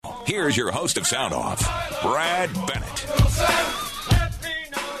Here's your host of Sound Off, Brad Bennett.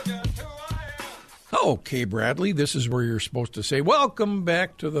 Okay, Bradley, this is where you're supposed to say, welcome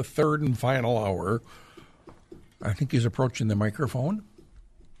back to the third and final hour. I think he's approaching the microphone.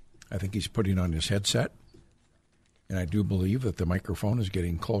 I think he's putting on his headset. And I do believe that the microphone is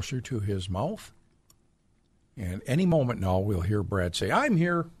getting closer to his mouth. And any moment now, we'll hear Brad say, I'm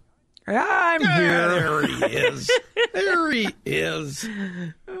here. I'm here. There he is. There he is.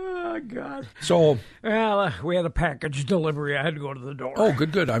 Oh, God. So, well, we had a package delivery. I had to go to the door. Oh,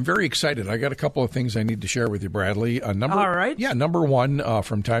 good. I'm very excited. I got a couple of things I need to share with you, Bradley. All right. Yeah, number one,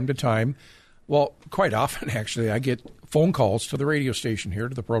 from time to time, well, quite often, actually, I get phone calls to the radio station here,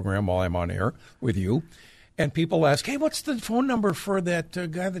 to the program while I'm on air with you. And people ask, hey, what's the phone number for that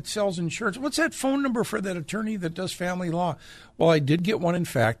guy that sells insurance? What's that phone number for that attorney that does family law? Well, I did get one. In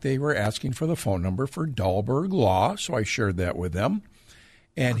fact, they were asking for the phone number for Dahlberg Law, so I shared that with them.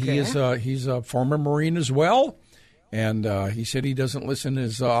 And Okay. he's a former Marine as well. And he said he doesn't listen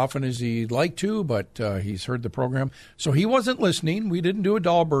as often as he'd like to, but he's heard the program. So he wasn't listening. We didn't do a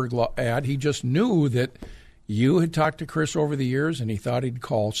Dahlberg Law ad. He just knew that you had talked to Chris over the years, and he thought he'd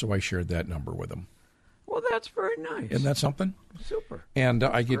call, so I shared that number with him. Well, that's very nice. Isn't that something? Super. And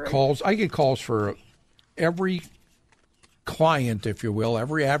I get calls. I get calls for every client, if you will,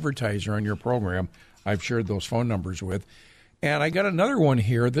 every advertiser on your program. I've shared those phone numbers with. And I got another one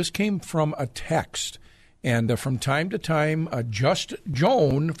here. This came from a text. And from time to time, Just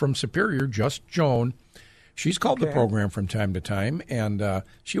Joan from Superior, Just Joan, she's called the program from time to time. And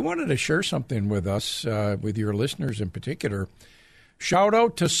she wanted to share something with us, with your listeners in particular. Shout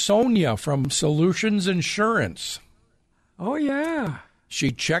out to Sonia from Solutions Insurance. Oh, yeah.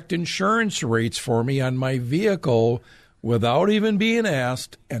 She checked insurance rates for me on my vehicle without even being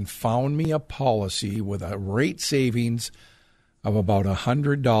asked and found me a policy with a rate savings of about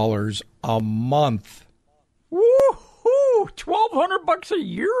 $100 a month. Woo-hoo! $1,200 a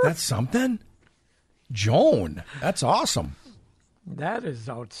year? That's something? Joan, that's awesome. That is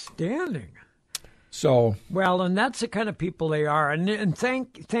outstanding. So, Well, and that's the kind of people they are. And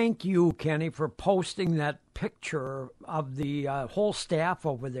thank you, Kenny, for posting that picture of the whole staff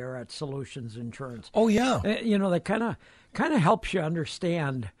over there at Solutions Insurance. oh yeah. That kind of helps you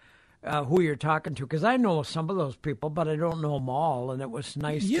understand who you're talking to, because I know some of those people, but I don't know them all, and it was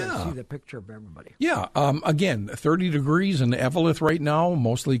nice to see the picture of everybody. Yeah. Again, 30 degrees in Eveleth right now,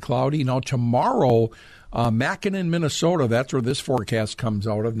 mostly cloudy. Now, tomorrow, Mackinnon, Minnesota, that's where this forecast comes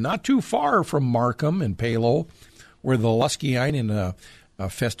out of. Not too far from Markham and Palo, where the Lusky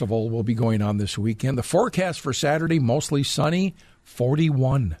Festival will be going on this weekend. The forecast for Saturday, mostly sunny,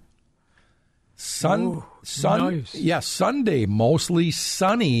 41. Nice. Yeah, Sunday, mostly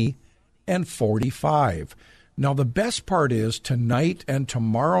sunny and 45. Now, the best part is tonight and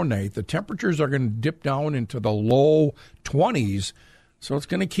tomorrow night, the temperatures are going to dip down into the low 20s, so it's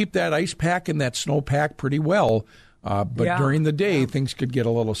going to keep that ice pack and that snow pack pretty well. But during the day, things could get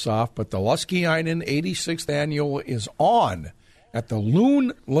a little soft. But the Lusky 86th Annual is on at the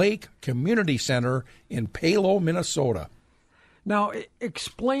Loon Lake Community Center in Palo, Minnesota. Now,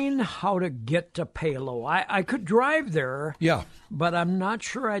 explain how to get to Palo. I could drive there, Yeah. but I'm not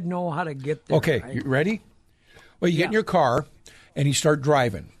sure I'd know how to get there. Okay, you ready? Well, you get in your car and you start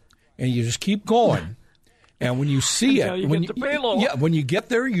driving, and you just keep going. And when you see Until it, you when get to Palo. when you get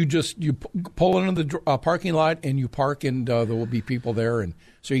there, you pull into the parking lot and you park, and there will be people there, and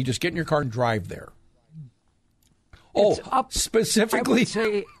so you just get in your car and drive there. It's up, specifically,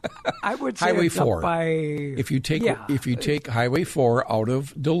 I would say Highway it's up 4. by, If you take Highway 4 out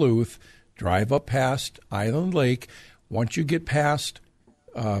of Duluth, drive up past Island Lake. Once you get past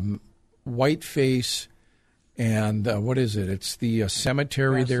Whiteface and what is it? It's the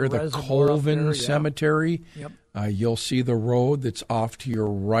cemetery there, the Colvin there, Cemetery. Yep. You'll see the road that's off to your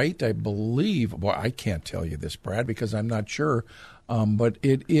right, I believe. Well, I can't tell you this, Brad, because I'm not sure. But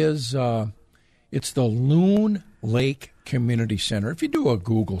it is. It's the Loon Lake Community Center. If you do a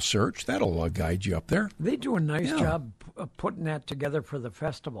Google search, that'll guide you up there. They do a nice job of putting that together for the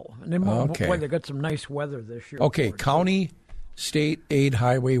festival. And then, boy, they got some nice weather this year. Okay, County State Aid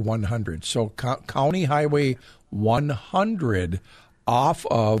Highway 100. So County Highway 100 off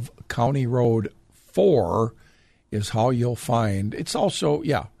of County Road 4 is how you'll find. It's also,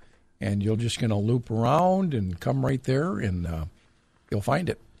 and you're just going to loop around and come right there, and you'll find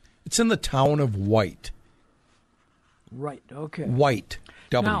it. It's in the town of White. Right, okay. White,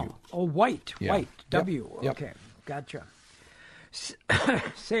 W. Now, White, Yeah. White, W. Yep. Okay, gotcha.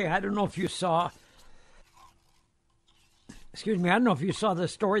 Say, I don't know if you saw, I don't know if you saw the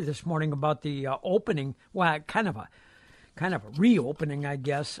story this morning about the opening, well, kind of kind of a reopening, I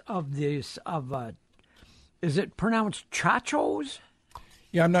guess, of this is it pronounced Chachos?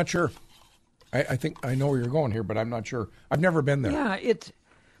 Yeah, I'm not sure. I think I know where you're going here, but I'm not sure. I've never been there. Yeah, it's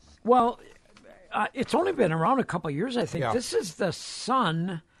only been around a couple of years, I think. Yeah. This is the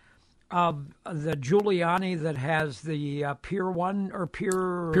son of the Giuliani that has the Pier 1 or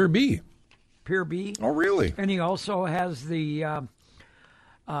Pier B. Pier B. Oh, really? And he also has the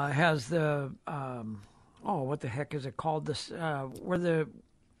what the heck is it called? This where the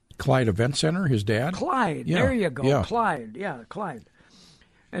Clyde Event Center, his dad? Clyde. Yeah. There you go. Yeah. Clyde. Yeah, Clyde.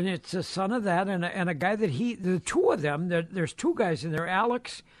 And it's a son of that and a guy that the two of them, there's two guys in there,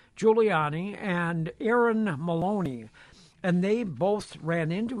 Alex Giuliani and Aaron Maloney. And they both ran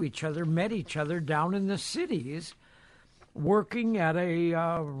into each other, met each other down in the cities working at a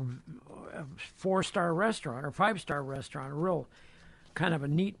 4-star restaurant or 5-star restaurant, a real kind of a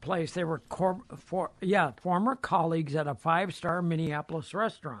neat place. They were former colleagues at a 5-star Minneapolis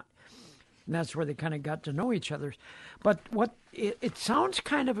restaurant. And that's where they kind of got to know each other. But it sounds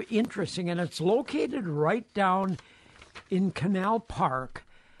kind of interesting, and it's located right down in Canal Park.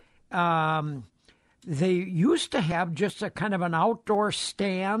 They used to have just a kind of an outdoor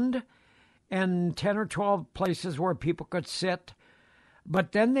stand and 10 or 12 places where people could sit.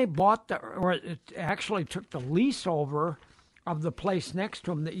 But then they it actually took the lease over of the place next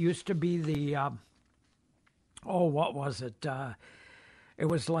to them that used to be the, what was it? It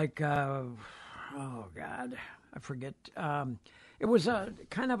was like, oh God, I forget. It was a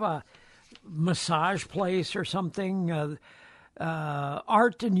kind of a massage place or something.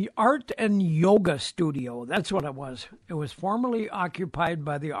 Art and yoga studio. That's what it was. It was formerly occupied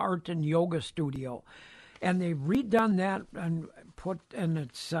by the Art and Yoga Studio, and they've redone that and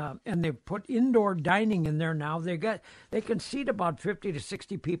they put indoor dining in there now. They can seat about 50 to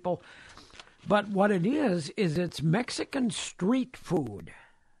 60 people. But what it is it's Mexican street food.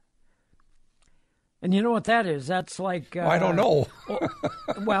 And you know what that is? That's like... I don't know.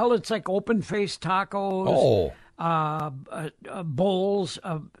 Well, it's like open-faced tacos. Oh. Bowls,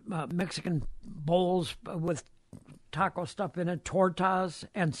 Mexican bowls with taco stuff in it, tortas,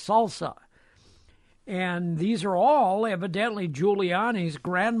 and salsa. And these are all evidently Giuliani's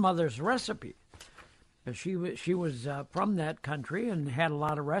grandmother's recipe. She was from that country and had a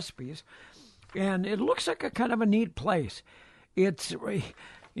lot of recipes. And it looks like a kind of a neat place. It's,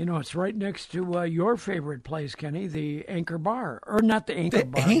 it's right next to your favorite place, Kenny, the Anchor Bar. Or not the Anchor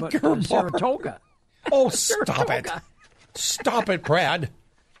Bar, but Saratoga. Oh, stop it. Stop it, Brad.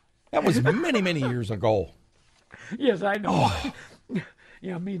 That was many, many years ago. Yes, I know. Oh.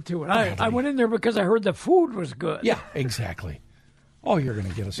 Yeah, me too. And I went in there because I heard the food was good. Yeah, exactly. Oh, you're going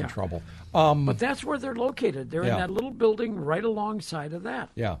to get us in trouble. But that's where they're located. They're in that little building right alongside of that.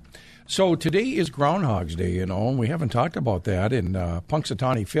 Yeah. So today is Groundhog's Day, and we haven't talked about that. And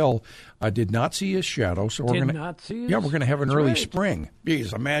Punxsutawney Phil did not see his shadow, so we're going to have an early spring.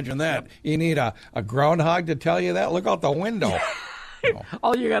 Jeez, imagine that. You need a groundhog to tell you that. Look out the window.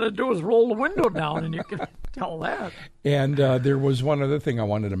 All you got to do is roll the window down, and you can tell that. And there was one other thing I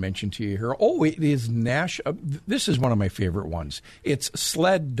wanted to mention to you here. Oh, it is this is one of my favorite ones. It's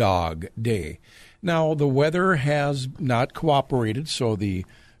Sled Dog Day. Now, the weather has not cooperated, so the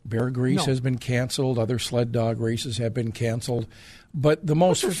Bear Grease has been canceled. Other sled dog races have been canceled. But the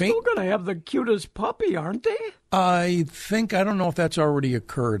most they're still going to have the cutest puppy, aren't they? I don't know if that's already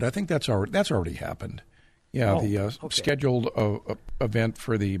occurred. I think that's already happened. Yeah, scheduled event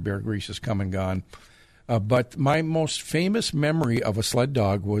for the Bear Grease has come and gone. But my most famous memory of a sled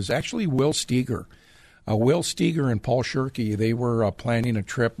dog was actually Will Steger. Will Steger and Paul Shirky, they were planning a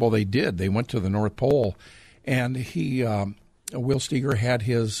trip. Well, they did. They went to the North Pole, and Will Steger had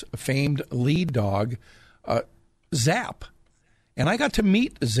his famed lead dog, Zap. And I got to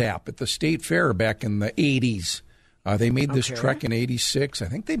meet Zap at the State Fair back in the 80s. They made this trek in 86. I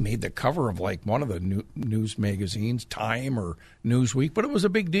think they made the cover of like one of the news magazines, Time or Newsweek, but it was a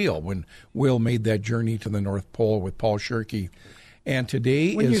big deal when Will made that journey to the North Pole with Paul Shirky. And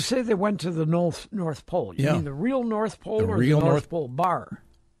today when you say they went to the North Pole, you mean the real North Pole or the North Pole bar?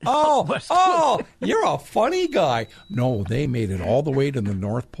 Oh, you're a funny guy. No, they made it all the way to the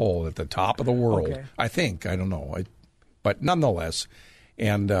North Pole at the top of the world. Okay. I think. I don't know. But nonetheless.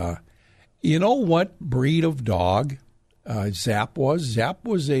 And you know what breed of dog Zap was? Zap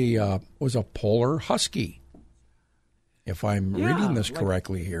was a polar husky, if I'm reading this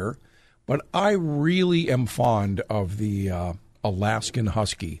correctly here. But I really am fond of the Alaskan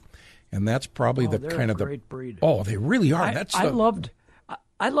Husky. And that's probably the kind of the great breed. Oh, they really are.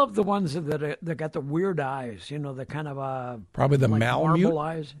 I love the ones that got the weird eyes. You know, the kind of probably the like Malamute. marble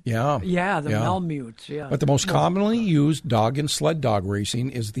eyes. Yeah, the Malamutes. Yeah, but the most commonly used dog in sled dog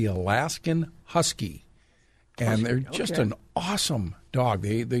racing is the Alaskan Husky, and they're just an awesome dog.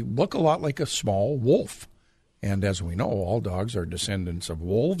 They look a lot like a small wolf, and as we know, all dogs are descendants of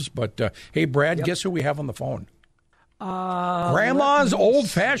wolves. But hey, Brad, guess who we have on the phone? Grandma's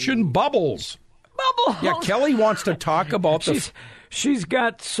old-fashioned Bubbles. Bubbles. Yeah, Kelly wants to talk about She's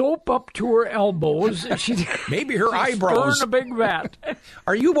got soap up to her elbows. Maybe her eyebrows. Stirring a big vat.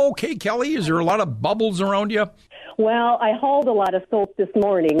 Are you okay, Kelly? Is there a lot of bubbles around you? Well, I hauled a lot of soap this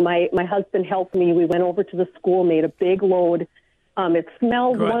morning. My husband helped me. We went over to the school, made a big load. It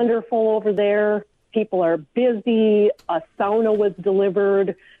smells wonderful over there. People are busy. A sauna was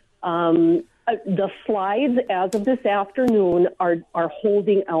delivered. The slides, as of this afternoon, are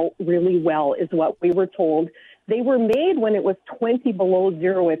holding out really well, is what we were told. They were made when it was 20 below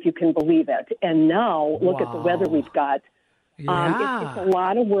zero, if you can believe it. And now, look at the weather we've got. Yeah. It's a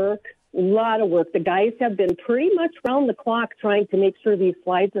lot of work, The guys have been pretty much round the clock trying to make sure these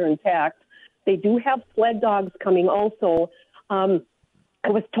slides are intact. They do have sled dogs coming also. I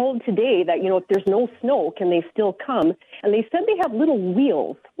was told today that, if there's no snow, can they still come? And they said they have little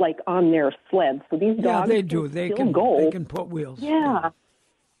wheels, like, on their sleds. So these dogs they do. They can go. They can put wheels. Yeah.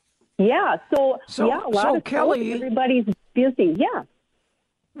 Yeah. So a lot of Kelly, soap. Everybody's busy. Yeah.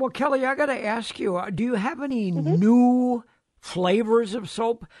 Well, Kelly, I got to ask you, do you have any new flavors of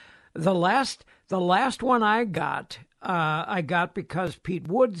soap? The last one I got because Pete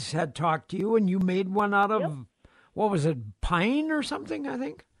Woods had talked to you, and you made one out of... What was it, pine or something, I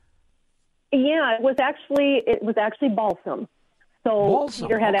think? Yeah, it was actually balsam. So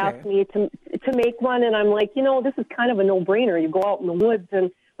Peter had asked me to make one, and I'm like, this is kind of a no-brainer. You go out in the woods,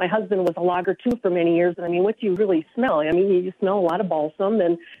 and my husband was a logger, too, for many years. And, what do you really smell? You smell a lot of balsam.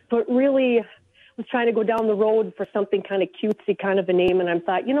 And so it really was trying to go down the road for something kind of cutesy kind of a name. And I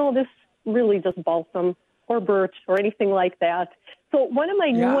thought, this really just balsam or birch or anything like that. So one of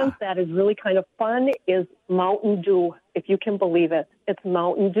my new ones that is really kind of fun is Mountain Dew, if you can believe it. It's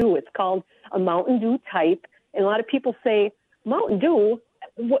Mountain Dew. It's called a Mountain Dew type. And a lot of people say, Mountain Dew,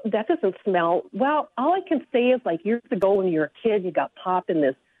 that doesn't smell. Well, all I can say is, like, years ago when you were a kid, you got popped in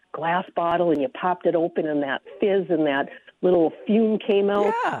this glass bottle and you popped it open and that fizz and that little fume came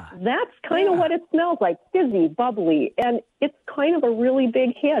out. Yeah. That's kind of what it smells like, fizzy, bubbly. And it's kind of a really big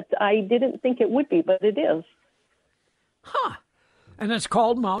hit. I didn't think it would be, but it is. Huh. And it's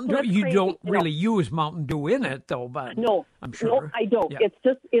called Mountain Dew. You don't really use Mountain Dew in it, though, but no, I'm sure. No, I don't. Yeah.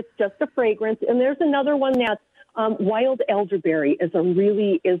 It's just a fragrance. And there's another one that's wild elderberry is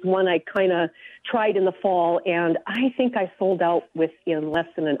one I kind of tried in the fall, and I think I sold out within less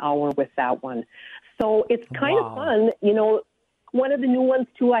than an hour with that one. So it's kind of fun. One of the new ones,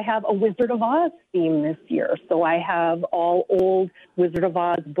 too, I have a Wizard of Oz theme this year. So I have all old Wizard of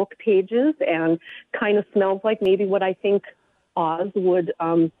Oz book pages, and kind of smells like maybe what I think Oz would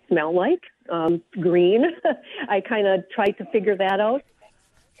smell like, green. I kind of tried to figure that out.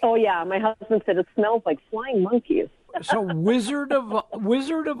 Oh, yeah, my husband said it smells like flying monkeys. So Wizard of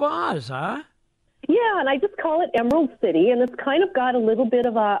Oz, huh? Yeah, and I just call it Emerald City, and it's kind of got a little bit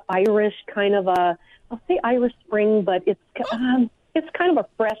of a Irish kind of I'll say Irish Spring, but it's kind of a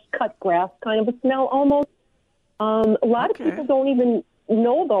fresh cut grass kind of a smell almost. A lot of people don't even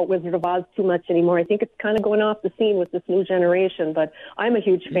know about Wizard of Oz too much anymore. I think it's kind of going off the scene with this new generation, but I'm a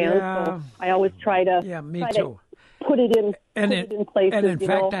huge fan, so I always try to put it in places. And in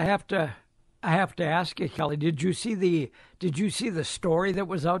fact, I have to ask you, Kelly, did you see the story that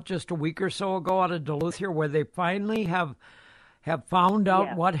was out just a week or so ago out of Duluth here, where they finally have found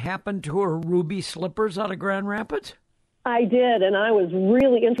out what happened to her ruby slippers out of Grand Rapids? I did, and I was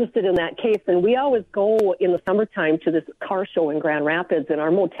really interested in that case. And we always go in the summertime to this car show in Grand Rapids, and our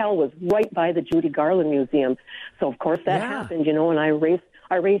motel was right by the Judy Garland Museum. So, of course, that happened, and I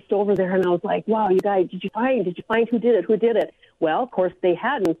raced over there, and I was like, wow, you guys, did you find who did it? Well, of course, they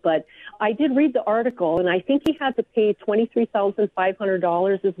hadn't, but I did read the article, and I think he had to pay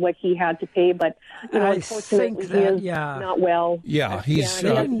 $23,500 is what he had to pay, but unfortunately, he is not well. Yeah, he's.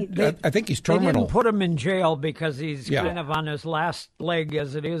 I think he's terminal. They didn't put him in jail because he's kind of on his last leg,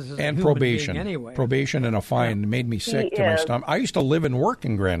 as it is, as and a probation. Being anyway. Probation and a fine made me sick to my stomach. I used to live and work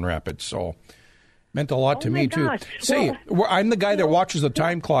in Grand Rapids, so. Meant a lot to me, too. Say, I'm the guy that watches the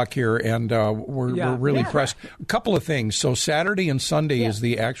time clock here, and we're really pressed. A couple of things. So Saturday and Sunday is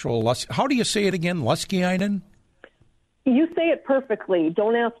the actual, how do you say it again, Luskiainen? You say it perfectly.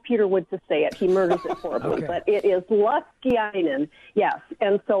 Don't ask Peter Wood to say it. He murders it horribly. But it is Luskiainen, yes.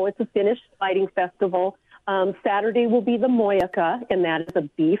 And so it's a Finnish fighting festival. Saturday will be the moyaka, and that is a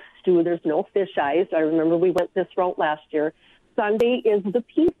beef stew. There's no fish eyes. I remember we went this route last year. Sunday is the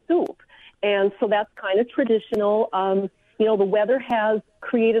pea soup, and so that's kind of traditional. The weather has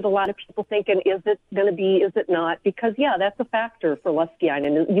created a lot of people thinking, is it going to be, is it not? Because, yeah, that's a factor for Lusciana.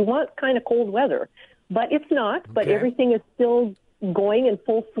 And you want kind of cold weather, but it's not. But everything is still going in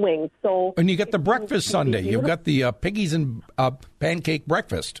full swing. So, and you get the breakfast Sunday. You've got the piggies and pancake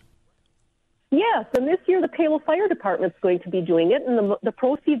breakfast. Yes, and this year the Palo Fire Department's going to be doing it, and the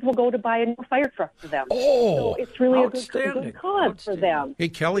proceeds will go to buy a new fire truck for them. Oh, so it's really a good cause for them. Hey,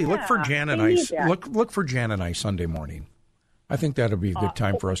 Kelly, look for Jan and I. Look for Jan and I Sunday morning. I think that'll be a good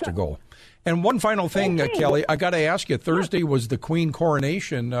time for us to go. And one final thing, Kelly, I got to ask you. Thursday was the Queen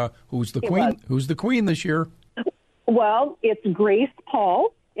coronation. Who's the Queen? Who's the Queen this year? Well, it's Grace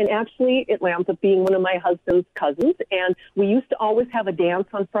Paul. And actually, it lands up being one of my husband's cousins. And we used to always have a dance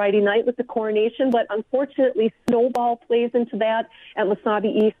on Friday night with the coronation, but unfortunately, snowball plays into that at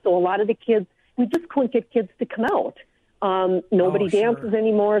Mesabi East. So a lot of the kids, we just couldn't get kids to come out. Nobody dances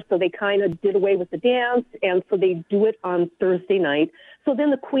anymore, so they kind of did away with the dance, and so they do it on Thursday night. So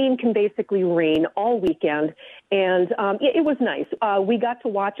then the Queen can basically reign all weekend, and it was nice. We got to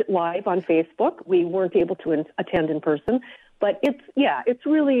watch it live on Facebook. We weren't able to attend in person. But it's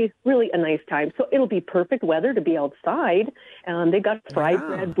really, really a nice time. So it'll be perfect weather to be outside. They got fried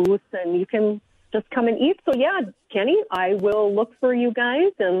bread booths, and you can just come and eat. So, yeah, Kenny, I will look for you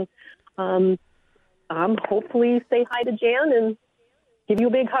guys and hopefully say hi to Jan and give you a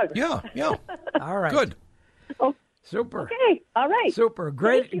big hug. Yeah. All right. Good. Oh, super. Okay. All right. Super.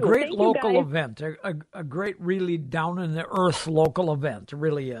 Great local event. A great, really down in the earth local event. It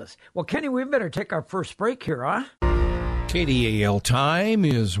really is. Well, Kenny, we better take our first break here, huh? KDAL time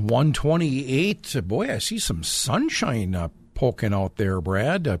is 1:28. Boy, I see some sunshine poking out there,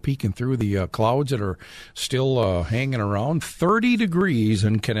 Brad, peeking through the clouds that are still hanging around. 30 degrees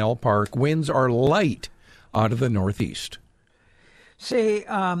in Canal Park. Winds are light out of the northeast. Say,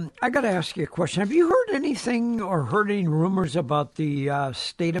 I got to ask you a question. Have you heard anything or heard any rumors about the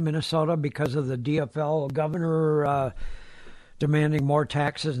state of Minnesota because of the DFL governor demanding more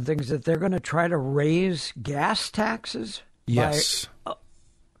taxes and things, that they're going to try to raise gas taxes? Yes. By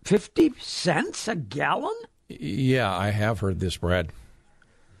 50 cents a gallon? Yeah, I have heard this, Brad.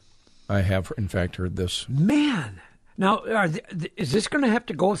 I have, in fact, heard this. Man. Now, is this going to have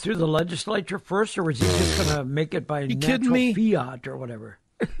to go through the legislature first, or is he just going to make it by natural fiat or whatever?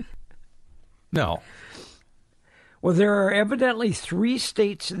 No. Well, there are evidently 3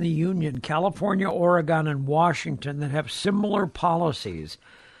 states in the union, California, Oregon, and Washington, that have similar policies.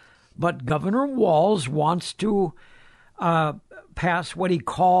 But Governor Walz wants to pass what he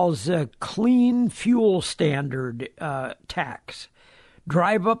calls a clean fuel standard tax,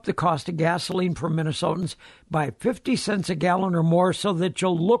 drive up the cost of gasoline for Minnesotans by 50 cents a gallon or more so that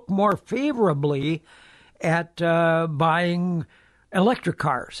you'll look more favorably at buying electric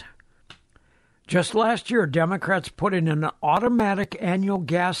cars. Just last year, Democrats put in an automatic annual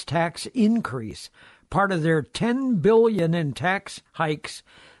gas tax increase, part of their $10 billion in tax hikes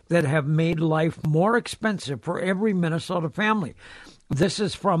that have made life more expensive for every Minnesota family. This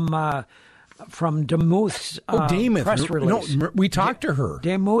is from DeMuth's press release. No, we talked to her.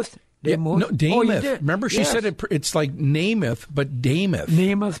 DeMuth? No, Dameth. Oh, remember, she said it's like Namath, but Dameth.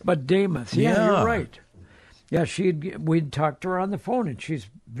 Namath, but Dameth. Yeah, you're right. Yeah, we'd talked to her on the phone, and she's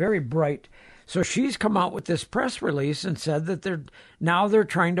very bright. So she's come out with this press release and said that they're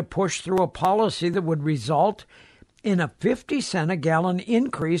trying to push through a policy that would result in a 50 cent a gallon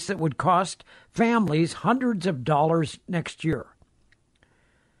increase that would cost families hundreds of dollars next year.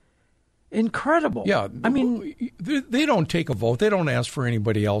 Incredible. Yeah. I mean, they don't take a vote. They don't ask for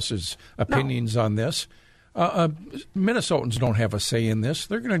anybody else's opinions on this. Minnesotans don't have a say in this.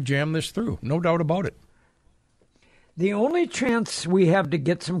 They're going to jam this through. No doubt about it. The only chance we have to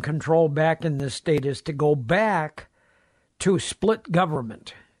get some control back in this state is to go back to split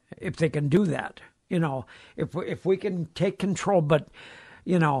government, if they can do that. If we can take control, but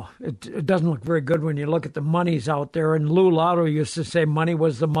it doesn't look very good when you look at the monies out there. And Lou Lotto used to say money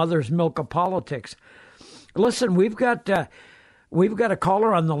was the mother's milk of politics. Listen, we've got a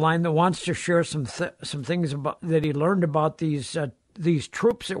caller on the line that wants to share some things that he learned about these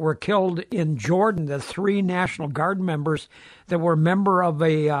troops that were killed in Jordan, the 3 National Guard members that were member of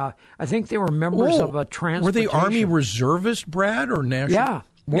I think they were members of a transportation. Were they Army reservists, Brad, or National? Yeah.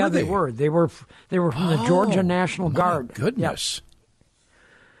 They were. They were from the Georgia National Guard. My goodness. Yep.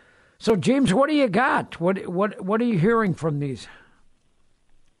 So, James, what do you got? What are you hearing from these?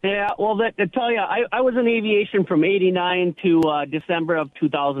 Yeah, well, to tell you, I was in aviation from '89 to December of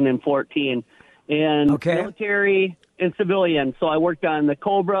 2014, in Okay. military and civilian. So I worked on the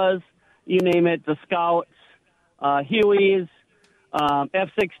Cobras, you name it, the Scouts, Hueys,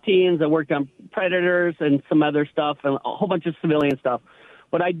 F-16s. I worked on Predators and some other stuff, and a whole bunch of civilian stuff.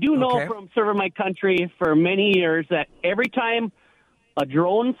 But I do know from serving my country for many years that every time a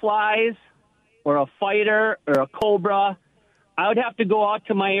drone flies or a fighter or a Cobra, I would have to go out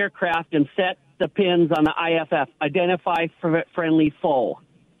to my aircraft and set the pins on the IFF, identify friendly foe.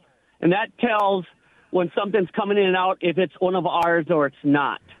 And that tells when something's coming in and out if it's one of ours or it's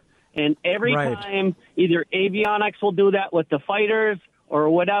not. And every time, either avionics will do that with the fighters or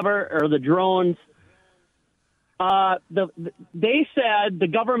whatever, or the drones. They said, the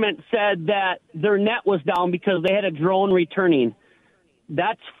government said that their net was down because they had a drone returning.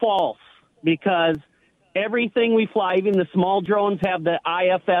 That's false, because everything we fly, even the small drones, have the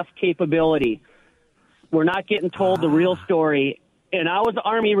IFF capability. We're not getting told the real story. And I was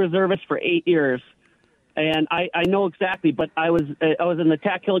Army reservist for 8 years, and I know exactly. But I was in the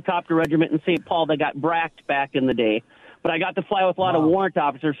TAC helicopter regiment in St. Paul that got bracked back in the day. But I got to fly with a lot of warrant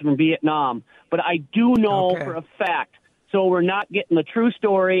officers from Vietnam. But I do know for a fact. So we're not getting the true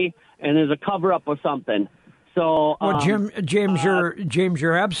story, and there's a cover up of something. So, James,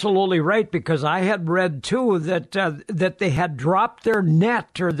 you're absolutely right, because I had read too that they had dropped their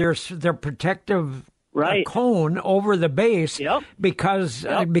net or their protective cone over the base because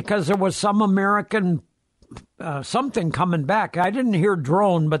there was some American something coming back. I didn't hear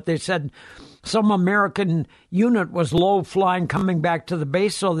drone, but they said some American unit was low flying coming back to the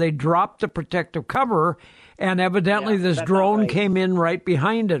base, so they dropped the protective cover, and evidently this drone came in right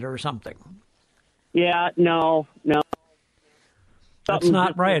behind it or something. Yeah, no. That's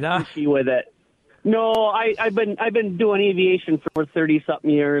not right, huh? With it. No, I've been doing aviation for 30-something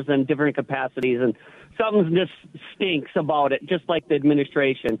years in different capacities, and something just stinks about it, just like the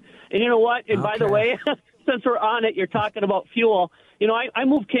administration. And you know what? And by the way, since we're on it, you're talking about fuel. You know, I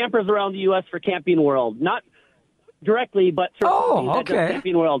move campers around the U.S. for Camping World, not directly, but through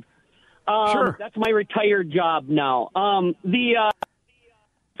Camping World. Sure. That's my retired job now.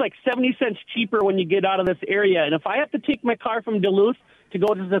 It's like 70 cents cheaper when you get out of this area. And if I have to take my car from Duluth to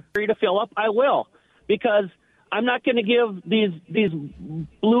go to the ferry to fill up, I will, because I'm not going to give these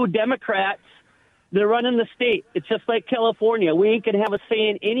blue Democrats, they're running the state. It's just like California. We ain't going to have a say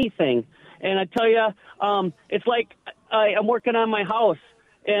in anything. And I tell you, it's like I'm working on my house,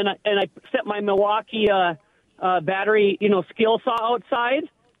 and I set my Milwaukee battery, skill saw outside.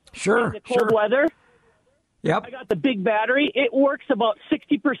 Sure. In the cold weather. Yep. I got the big battery. It works about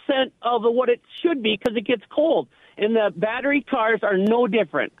 60% of what it should be because it gets cold. And the battery cars are no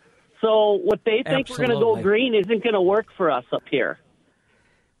different. So what they think we're going to go green isn't going to work for us up here.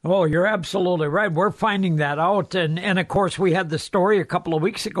 Oh, you're absolutely right. We're finding that out. And of course, we had the story a couple of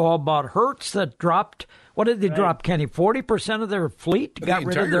weeks ago about Hertz that dropped. What did they drop, Kenny? 40% of their fleet got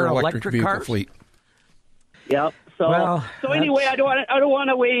rid of their electric cars? Fleet. Yep. So anyway, I don't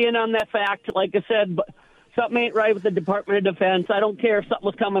want to weigh in on that fact. Like I said, but something ain't right with the Department of Defense. I don't care if something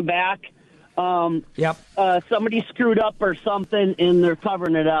was coming back. Somebody screwed up or something, and they're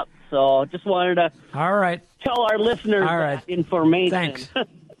covering it up. So just wanted to tell our listeners that information. Thanks.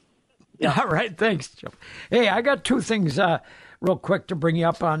 All right, thanks, Joe. Hey, I got two things real quick to bring you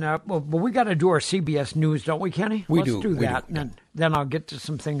up on. We got to do our CBS News, don't we, Kenny? Let's do that, and then I'll get to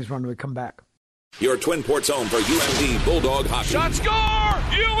some things when we come back. Your Twin Ports home for UMD Bulldog Hockey. Shot score!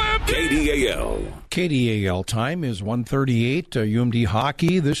 UMD! KDAL. KDAL time is 1:38. UMD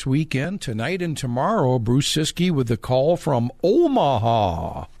Hockey this weekend, tonight and tomorrow. Bruce Siskey with the call from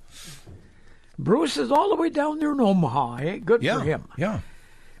Omaha. Bruce is all the way down there in Omaha. Eh? Good for him. Yeah.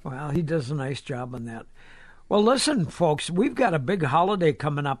 Well, he does a nice job on that. Well, listen, folks, we've got a big holiday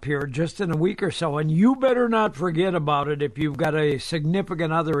coming up here just in a week or so, and you better not forget about it if you've got a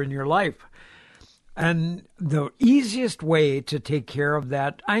significant other in your life. And the easiest way to take care of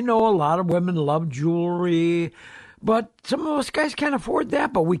that, I know a lot of women love jewelry, but some of us guys can't afford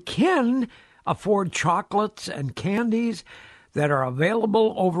that, but we can afford chocolates and candies that are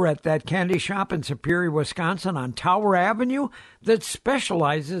available over at that candy shop in Superior, Wisconsin on Tower Avenue that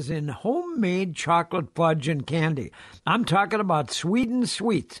specializes in homemade chocolate fudge and candy. I'm talking about Sweden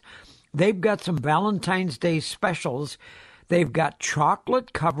Sweets. They've got some Valentine's Day specials. They've got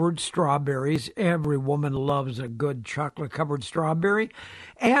chocolate-covered strawberries. Every woman loves a good chocolate-covered strawberry.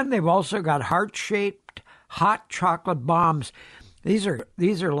 And they've also got heart-shaped hot chocolate bombs. These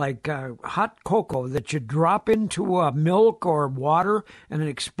are like hot cocoa that you drop into milk or water, and it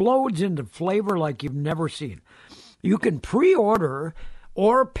explodes into flavor like you've never seen. You can pre-order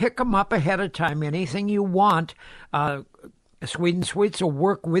or pick them up ahead of time, anything you want. Sweden Sweets will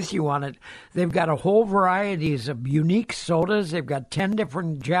work with you on it. They've got a whole varieties of unique sodas. They've got 10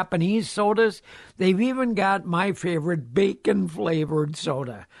 different Japanese sodas. They've even got my favorite bacon-flavored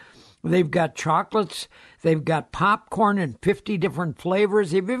soda. They've got chocolates. They've got popcorn in 50 different flavors.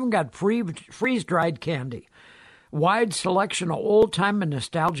 They've even got freeze-dried candy. Wide selection of old-time and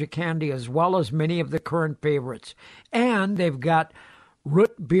nostalgic candy, as well as many of the current favorites. And they've got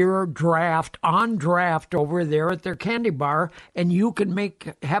root beer draft on draft over there at their candy bar, and you can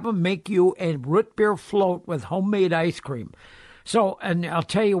have them make you a root beer float with homemade ice cream. So, and I'll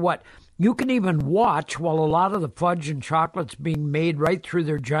tell you what, you can even watch while a lot of the fudge and chocolate's being made right through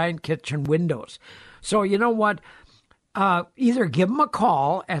their giant kitchen windows. So you know what? Either give them a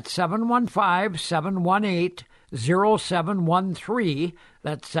call at 715-718-0713.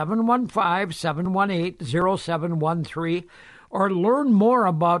 That's 715-718-0713. Or learn more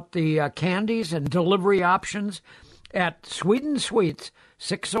about the candies and delivery options at Sweden Sweets,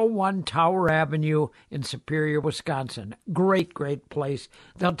 601 Tower Avenue in Superior, Wisconsin. Great, great place.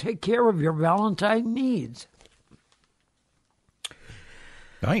 They'll take care of your Valentine needs.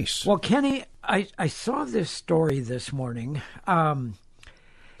 Nice. Well, Kenny, I saw this story this morning, and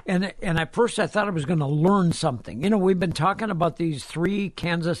at first I thought I was going to learn something. You know, we've been talking about these 3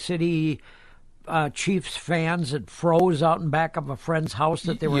 Kansas City Chiefs fans that froze out in back of a friend's house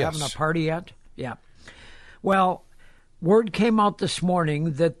that they were having a party at. Yeah. Well, word came out this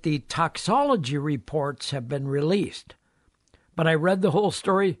morning that the toxology reports have been released. But I read the whole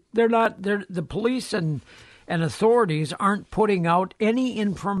story. The police and authorities aren't putting out any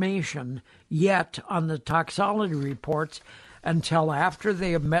information yet on the toxology reports until after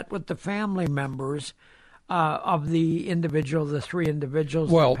they have met with the family members of the 3 individuals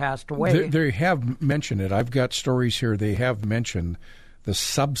that passed away. They have mentioned it. I've got stories here. They have mentioned the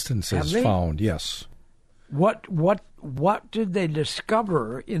substances found. Yes. What did they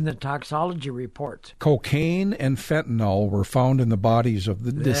discover in the toxology reports? Cocaine and fentanyl were found in the bodies of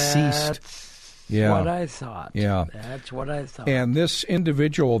the deceased. That's what I thought. Yeah. That's what I thought. And this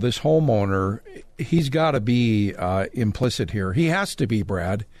individual, this homeowner, he's got to be implicit here. He has to be,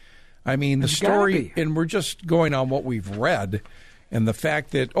 Brad. I mean, the story, and we're just going on what we've read, and the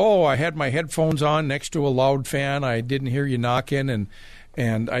fact that, I had my headphones on next to a loud fan, I didn't hear you knocking,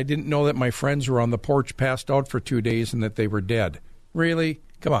 and I didn't know that my friends were on the porch passed out for 2 days and that they were dead. Really?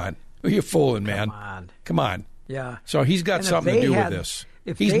 Come on. Who are you fooling, man? Come on. Yeah. So he's got something to do with this.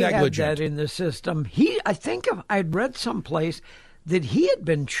 If he's negligent. Had that in the system, I think I'd read someplace that he had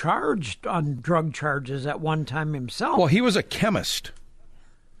been charged on drug charges at one time himself. Well, he was a chemist.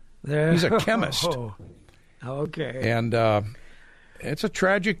 He's a chemist. Okay. And it's a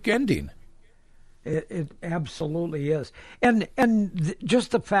tragic ending. It absolutely is. And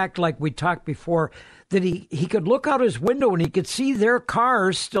just the fact, like we talked before, that he could look out his window and he could see their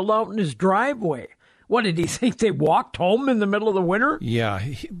cars still out in his driveway. What, did he think they walked home in the middle of the winter? Yeah.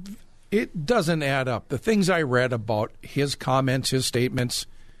 It doesn't add up. The things I read about his comments, his statements,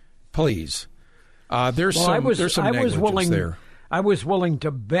 please. There's some negligence there. I was willing to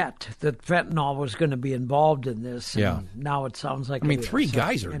bet that fentanyl was going to be involved in this. And yeah. Now it sounds like 3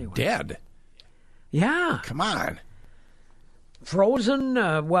 guys are dead. Yeah. Come on. Frozen.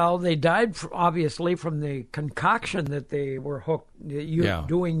 They died obviously from the concoction that they were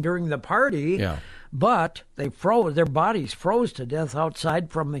doing during the party. Yeah. But they froze. Their bodies froze to death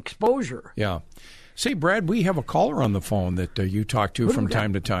outside from exposure. Yeah. Say, Brad, we have a caller on the phone that you talk to from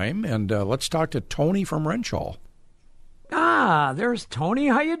time to time, and let's talk to Tony from Renshaw. Ah, there's Tony.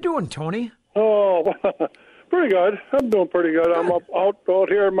 How you doing, Tony? Oh, pretty good. I'm doing pretty good. I'm out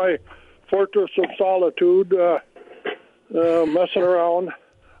here in my fortress of solitude, messing around.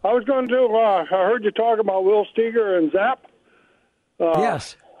 I was going to. I heard you talk about Will Steger and Zap.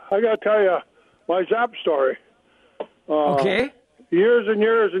 Yes. I got to tell you my Zap story. Okay. Years and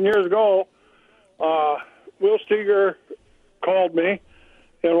years and years ago, Will Steger called me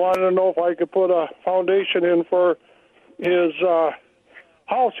and wanted to know if I could put a foundation in for his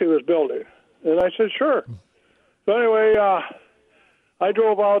house he was building. And I said, sure. So anyway, I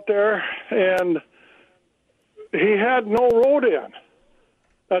drove out there, and he had no road in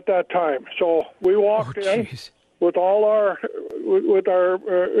at that time. So we walked in with all our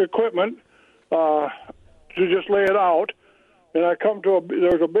equipment to just lay it out. And I come to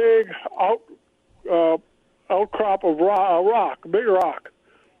there's a big outcrop of rock, big rock,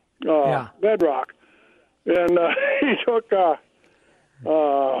 bedrock. And he took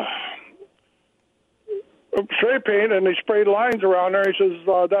spray paint and he sprayed lines around there. He says,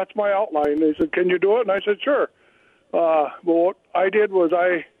 that's my outline. He said, can you do it? And I said, sure. Well, what I did was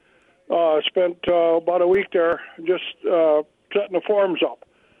I spent about a week there just setting the forms up.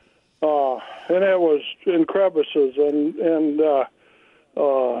 And it was in crevices, and it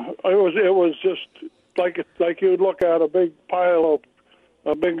was just like you'd look at a big pile of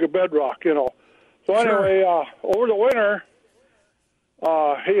a big bedrock, you know. So anyway, over the winter,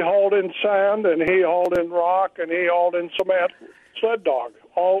 he hauled in sand, and he hauled in rock, and he hauled in cement. Sled dog,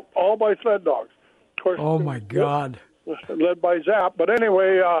 all by sled dogs. Of course, oh my God! Led by Zap. But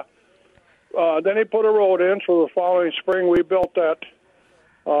anyway, then he put a road in. So the following spring, we built that.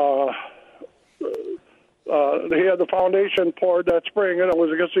 He had the foundation poured that spring, and it was,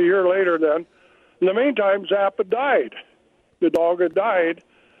 I guess, a year later then. In the meantime, Zap had died. The dog had died.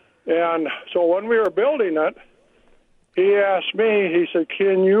 And so when we were building it, he asked me, he said,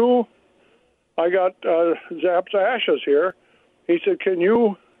 can you, I got Zap's ashes here. He said, can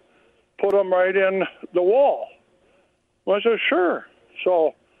you put them right in the wall? Well, I said, sure.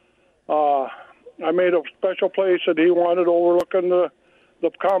 So I made a special place that he wanted overlooking the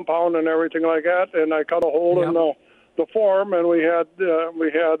compound and everything like that, and I cut a hole in the form, and we had I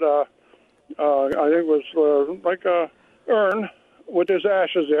think it was like a urn with his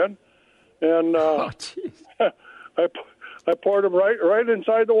ashes in, and I poured him right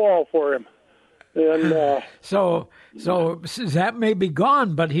inside the wall for him, and so Zap may be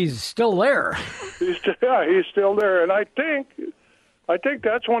gone, but he's still there. he's still there, and I think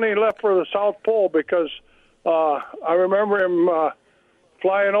that's when he left for the South Pole, because I remember him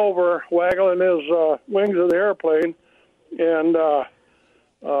flying over, waggling his wings of the airplane, and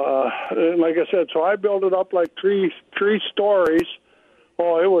like I said, so I built it up like three stories.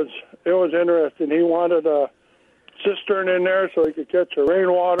 Oh, it was interesting. He wanted a cistern in there so he could catch the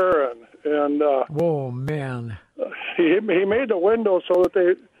rainwater, and oh man, he made the windows so that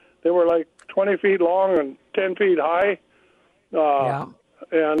they were like 20 feet long and 10 feet high.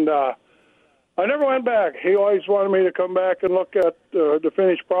 And I never went back. He always wanted me to come back and look at the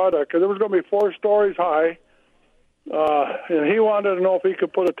finished product, because it was going to be 4 stories high. And he wanted to know if he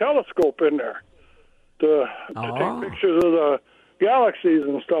could put a telescope in there to take pictures of the galaxies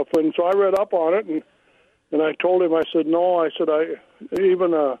and stuff. And so I read up on it, and I told him, I said, no, I said,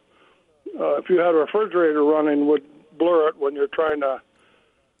 even if you had a refrigerator running, would blur it when you're trying to.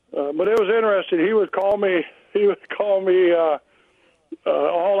 But it was interesting. He would call me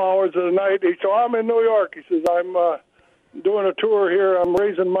all hours of the night. He said, I'm in New York. He says, I'm doing a tour here. I'm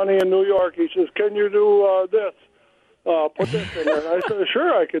raising money in New York. He says, can you do this? Put this in there. And I said,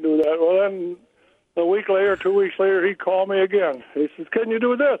 sure, I can do that. Well, then a week later, 2 weeks later, he called me again. He says, can you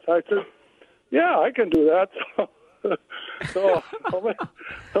do this? I said, yeah, I can do that. So I'll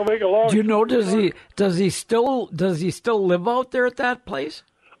make a long. Do you know? Does he still live out there at that place?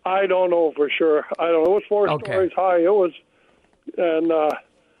 I don't know for sure. I don't know. It was 4 stories high. It was, and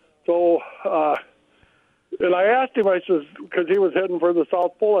and I asked him. I says, because he was heading for the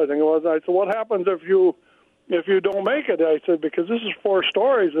South Pole, I think it was. I said, what happens if you don't make it? I said, because this is 4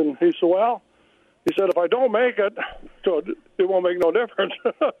 stories, and he said, well. He said, if I don't make it, so it won't make no difference,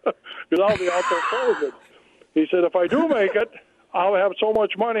 because I'll be out there closing. He said, if I do make it, I'll have so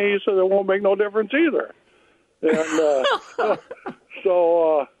much money, he said, it won't make no difference either. And that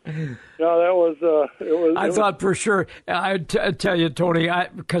was it was. I thought for sure. I tell you, Tony,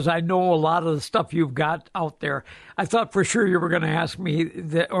 because I know a lot of the stuff you've got out there. I thought for sure you were going to ask me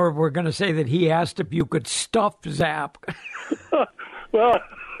that, or we're going to say that he asked if you could stuff Zap. Well,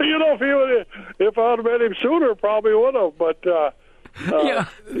 you know, if I'd have met him sooner, probably would have. But because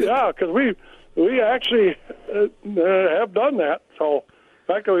we actually have done that. So.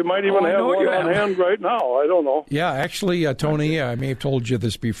 In fact, we might even have one on hand right now. I don't know. Yeah, actually, Tony, I may have told you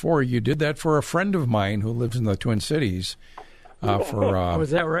this before. You did that for a friend of mine who lives in the Twin Cities. Was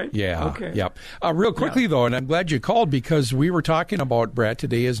that right? Yeah. Okay. Yep. Real quickly, though, and I'm glad you called, because we were talking about, Brad,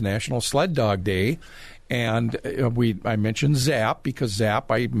 today is National Sled Dog Day. And I mentioned Zap, because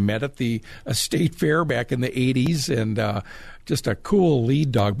Zap I met at the state fair back in the 80s, and just a cool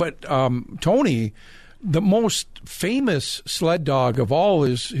lead dog. But Tony, the most famous sled dog of all,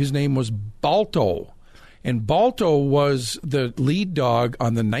 his name was Balto. And Balto was the lead dog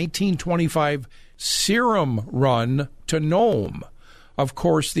on the 1925 Serum run to Nome. Of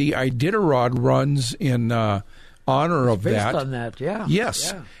course, the Iditarod runs in honor of that. Based on that, yeah.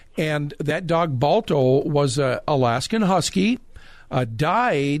 Yes. Yeah. And that dog, Balto, was an Alaskan Husky,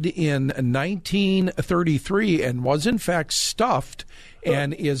 died in 1933 and was, in fact, stuffed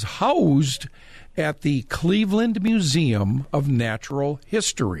and is housed at the Cleveland Museum of Natural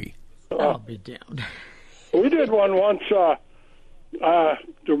History. I'll be damned. We did one once. The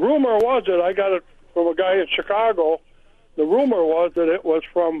rumor was that I got it from a guy in Chicago. The rumor was that it was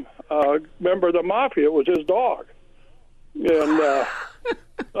from a member of the mafia. It was his dog. and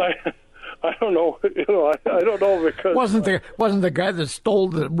I don't know. I don't know because wasn't the guy that stole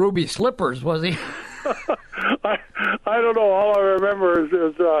the ruby slippers, was he? I don't know. All I remember is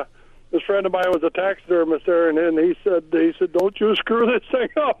this friend of mine was a taxidermist there, and he said, "Don't you screw this thing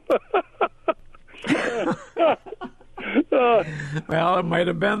up." Well, it might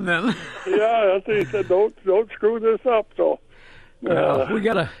have been then. Yeah, that's what he said. Don't screw this up. So we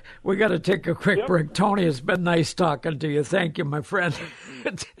gotta take a quick break. Tony, it's been nice talking to you. Thank you, my friend.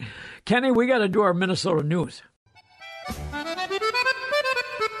 Kenny, we got to do our Minnesota news.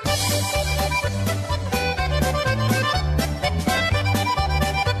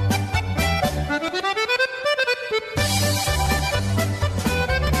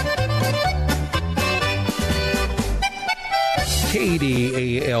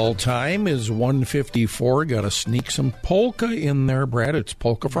 KDAL time is 1:54. Got to sneak some polka in there, Brad. It's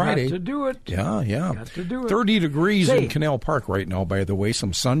Polka Friday. Got to do it. Yeah. Got to do it. 30 degrees in Canal Park right now, by the way.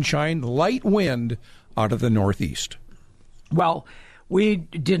 Some sunshine, light wind out of the northeast. Well, we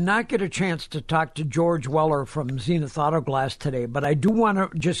did not get a chance to talk to George Weller from Zenith Auto Glass today, but I do want to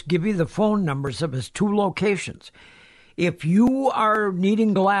just give you the phone numbers of his 2 locations. If you are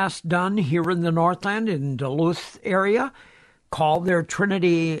needing glass done here in the Northland, in Duluth area, call their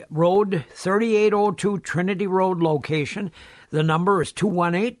Trinity Road, 3802 Trinity Road location. The number is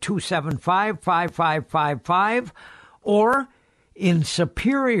 218-275-5555. Or in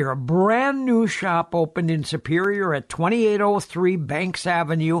Superior, a brand new shop opened in Superior at 2803 Banks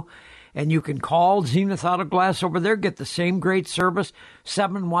Avenue. And you can call Zenith Auto Glass over there, get the same great service,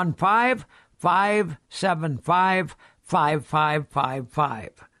 715-575-5555.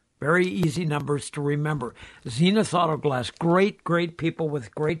 Very easy numbers to remember. Zenith Auto Glass, great people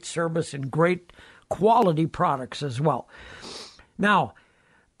with great service and great quality products as well. Now,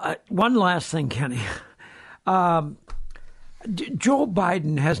 one last thing, Kenny. Joe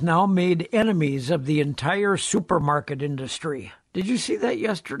Biden has now made enemies of the entire supermarket industry. Did you see that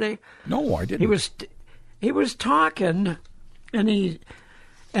yesterday? No, I didn't. He was talking, and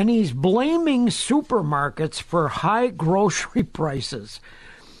he's blaming supermarkets for high grocery prices.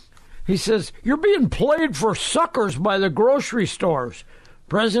 He says, "You're being played for suckers by the grocery stores."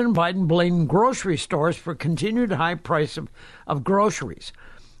 President Biden blamed grocery stores for continued high price of groceries.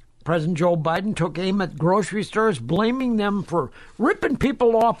 President Joe Biden took aim at grocery stores, blaming them for ripping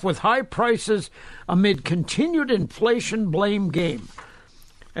people off with high prices amid continued inflation blame game.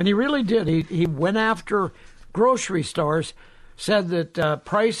 And he really did. He went after grocery stores, said that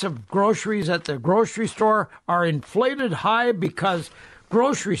price of groceries at the grocery store are inflated high because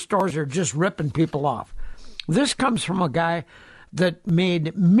grocery stores are just ripping people off. This comes from a guy that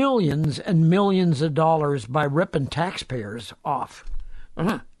made millions and millions of dollars by ripping taxpayers off.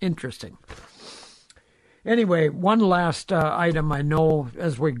 Interesting. Anyway, one last item I know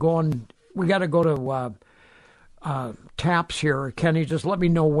as we go on. We got to go to taps here. Kenny, just let me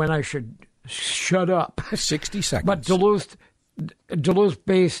know when I should shut up. 60 seconds. But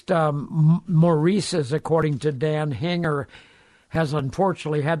Duluth-based Maurice's, according to Dan Hanger, has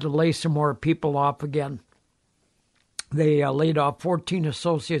unfortunately had to lay some more people off again. They laid off 14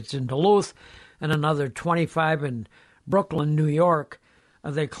 associates in Duluth and another 25 in Brooklyn, New York.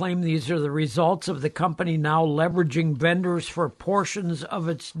 They claim these are the results of the company now leveraging vendors for portions of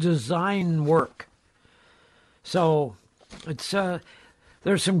its design work. So it's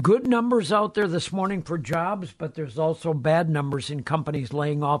there's some good numbers out there this morning for jobs, but there's also bad numbers in companies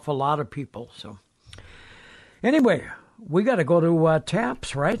laying off a lot of people. So anyway, we got to go to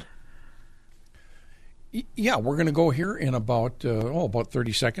taps, right? Yeah, we're going to go here in about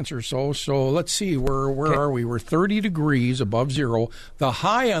 30 seconds or so. So let's see, where are we? We're 30 degrees above zero. The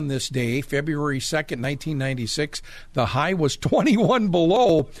high on this day, February 2nd, 1996, the high was 21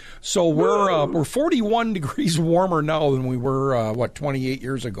 below. So we're 41 degrees warmer now than we were 28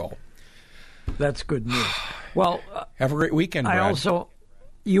 years ago. That's good news. Well, have a great weekend, Brad.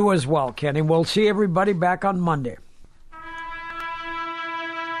 You as well, Kenny. We'll see everybody back on Monday.